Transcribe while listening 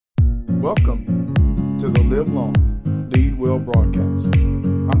Welcome to the Live Long, Lead Well broadcast.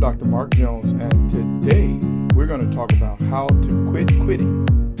 I'm Dr. Mark Jones, and today we're going to talk about how to quit quitting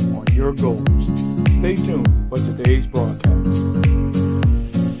on your goals. Stay tuned for today's broadcast.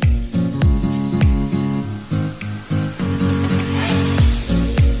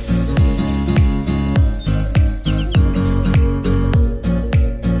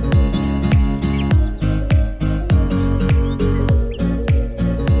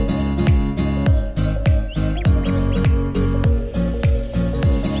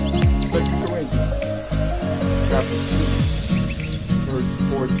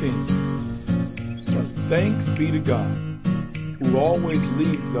 Thanks be to God, who always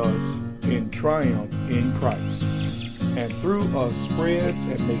leads us in triumph in Christ, and through us spreads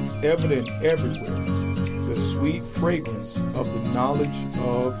and makes evident everywhere the sweet fragrance of the knowledge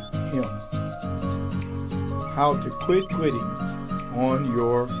of Him. How to quit quitting on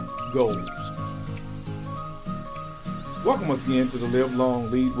your goals. Welcome once again to the Live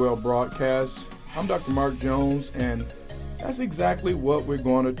Long, Lead Well broadcast. I'm Dr. Mark Jones, and that's exactly what we're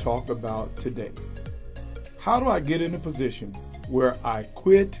going to talk about today. How do I get in a position where I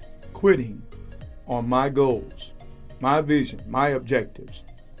quit quitting on my goals, my vision, my objectives?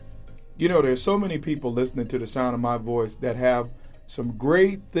 You know, there's so many people listening to the sound of my voice that have some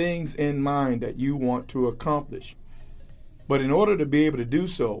great things in mind that you want to accomplish. But in order to be able to do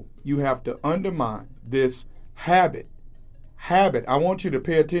so, you have to undermine this habit. I want you to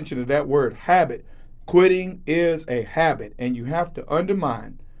pay attention to that word, habit. Quitting is a habit, and you have to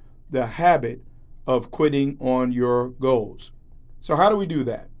undermine the habit of quitting on your goals. So how do we do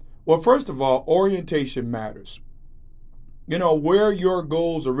that? Well, first of all, orientation matters. You know, where your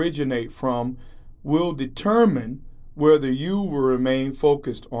goals originate from will determine whether you will remain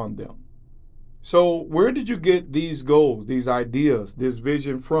focused on them. So where did you get these goals, these ideas, this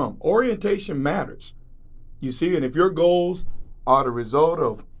vision from? Orientation matters. You see, and if your goals are the result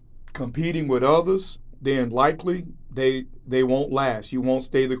of competing with others, then likely they won't last. You won't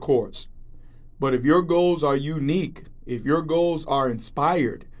stay the course. But if your goals are unique, if your goals are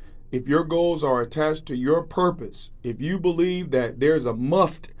inspired, if your goals are attached to your purpose, if you believe that there's a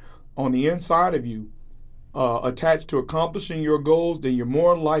must on the inside of you attached to accomplishing your goals, then you're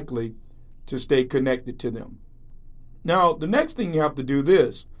more likely to stay connected to them. Now, the next thing you have to do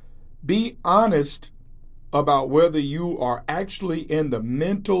this, be honest about whether you are actually in the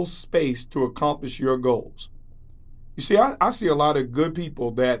mental space to accomplish your goals. You see, I see a lot of good people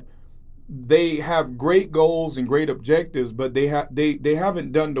that they have great goals and great objectives, but they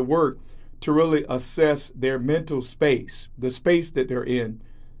haven't done the work to really assess their mental space, the space that they're in,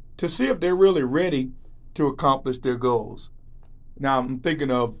 to see if they're really ready to accomplish their goals. Now, I'm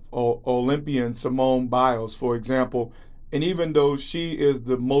thinking of Olympian Simone Biles, for example, and even though she is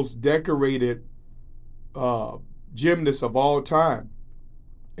the most decorated gymnast of all time,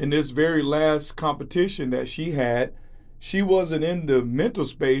 in this very last competition that she had, she wasn't in the mental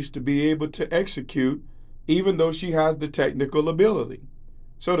space to be able to execute, even though she has the technical ability.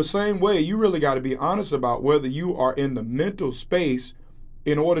 So the same way, you really got to be honest about whether you are in the mental space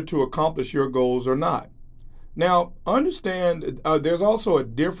in order to accomplish your goals or not. Now, understand there's also a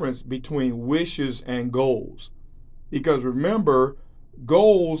difference between wishes and goals. Because remember,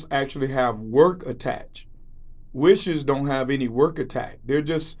 goals actually have work attached. Wishes don't have any work attached. They're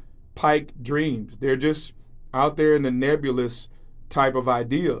just pipe dreams. They're just out there in the nebulous type of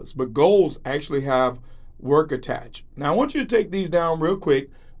ideas. But goals actually have work attached. Now, I want you to take these down real quick.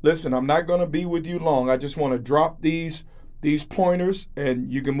 Listen, I'm not going to be with you long. I just want to drop these pointers,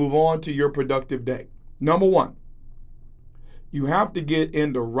 and you can move on to your productive day. Number one, you have to get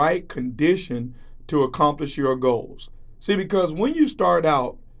in the right condition to accomplish your goals. See, because when you start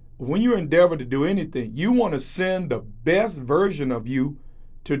out, when you endeavor to do anything, you want to send the best version of you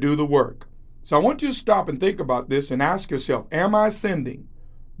to do the work. So I want you to stop and think about this and ask yourself, am I sending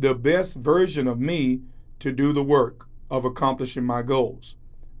the best version of me to do the work of accomplishing my goals?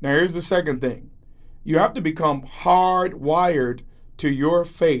 Now, here's the second thing. You have to become hardwired to your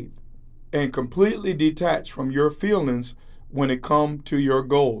faith and completely detached from your feelings when it comes to your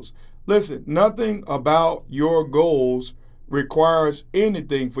goals. Listen, nothing about your goals requires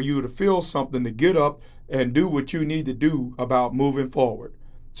anything for you to feel something to get up and do what you need to do about moving forward.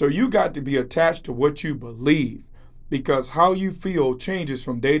 So you got to be attached to what you believe, because how you feel changes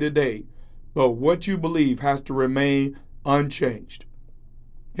from day to day, but what you believe has to remain unchanged.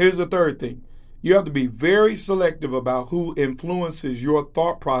 Here's the third thing. You have to be very selective about who influences your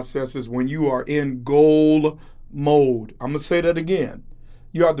thought processes when you are in goal mode. I'm going to say that again.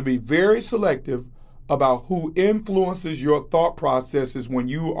 You have to be very selective about who influences your thought processes when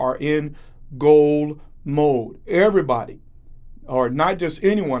you are in goal mode. Everybody, or not just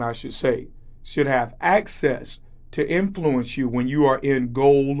anyone, I should say, should have access to influence you when you are in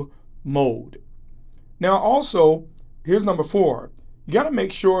goal mode. Now, also, here's number 4. You got to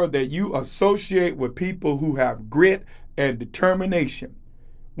make sure that you associate with people who have grit and determination.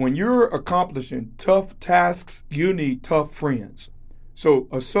 When you're accomplishing tough tasks, you need tough friends. So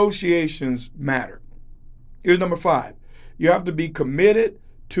associations matter. Here's number 5. You have to be committed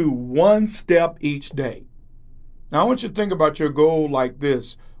to one step each day. Now, I want you to think about your goal like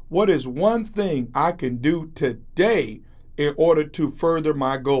this. What is one thing I can do today in order to further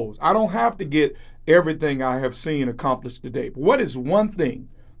my goals? I don't have to get everything I have seen accomplished today. But what is one thing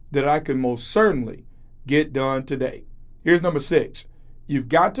that I can most certainly get done today? Here's number 6. You've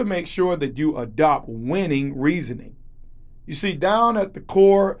got to make sure that you adopt winning reasoning. You see, down at the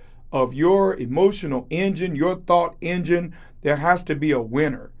core of your emotional engine, your thought engine, there has to be a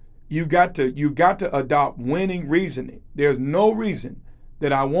winner. You've got to adopt winning reasoning. There's no reason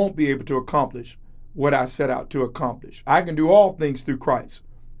that I won't be able to accomplish what I set out to accomplish. I can do all things through Christ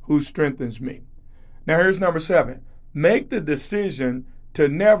who strengthens me. Now here's number 7. Make the decision to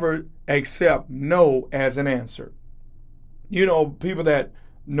never accept no as an answer. You know, people that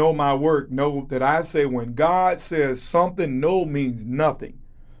know my work know that I say when God says something, no means nothing.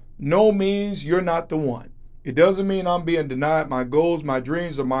 No means you're not the one. It doesn't mean I'm being denied my goals, my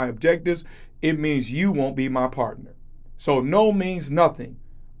dreams, or my objectives. It means you won't be my partner. So no means nothing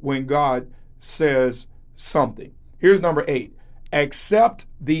when God says something. Here's number 8. Accept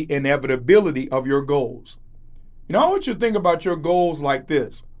the inevitability of your goals. You know, I want you to think about your goals like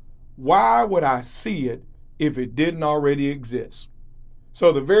this. Why would I see it if it didn't already exist?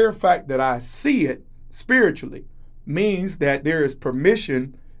 So the very fact that I see it spiritually means that there is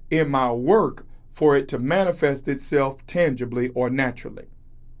permission in my work for it to manifest itself tangibly or naturally.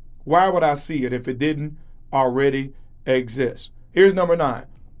 Why would I see it if it didn't already exist? Here's number 9.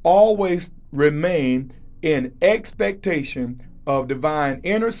 Always remain in expectation of divine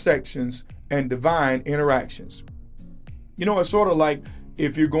intersections and divine interactions. You know, it's sort of like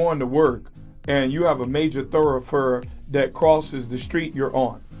if you're going to work and you have a major thoroughfare that crosses the street you're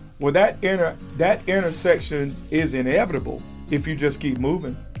on. Well, that intersection is inevitable if you just keep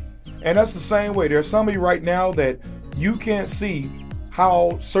moving. And that's the same way. There's some of you right now that you can't see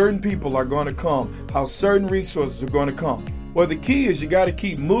how certain people are going to come, how certain resources are going to come. Well, the key is you got to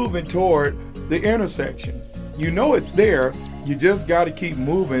keep moving toward the intersection. You know it's there. You just got to keep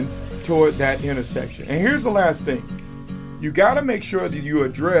moving toward that intersection. And here's the last thing. You got to make sure that you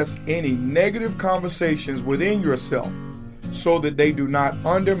address any negative conversations within yourself so that they do not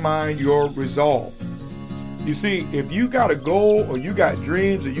undermine your resolve. You see, if you got a goal or you got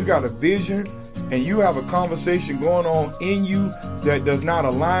dreams or you got a vision and you have a conversation going on in you that does not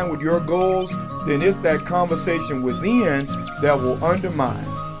align with your goals, then it's that conversation within that will undermine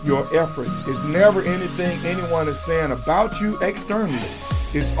your efforts. It's never anything anyone is saying about you externally.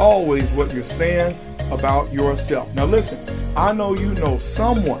 It's always what you're saying about yourself. Now listen, I know you know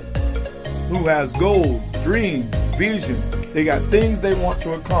someone who has goals, dreams, vision. They got things they want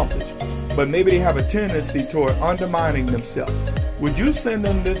to accomplish, but maybe they have a tendency toward undermining themselves. Would you send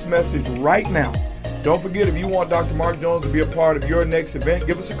them this message right now? Don't forget, if you want Dr. Mark Jones to be a part of your next event,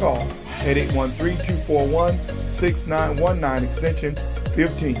 give us a call at 813-241-6919, extension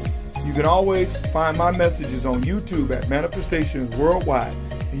 15. You can always find my messages on YouTube at Manifestations Worldwide,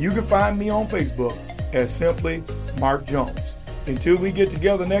 and you can find me on Facebook as simply Mark Jones. Until we get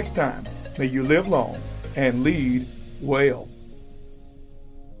together next time, may you live long and lead well.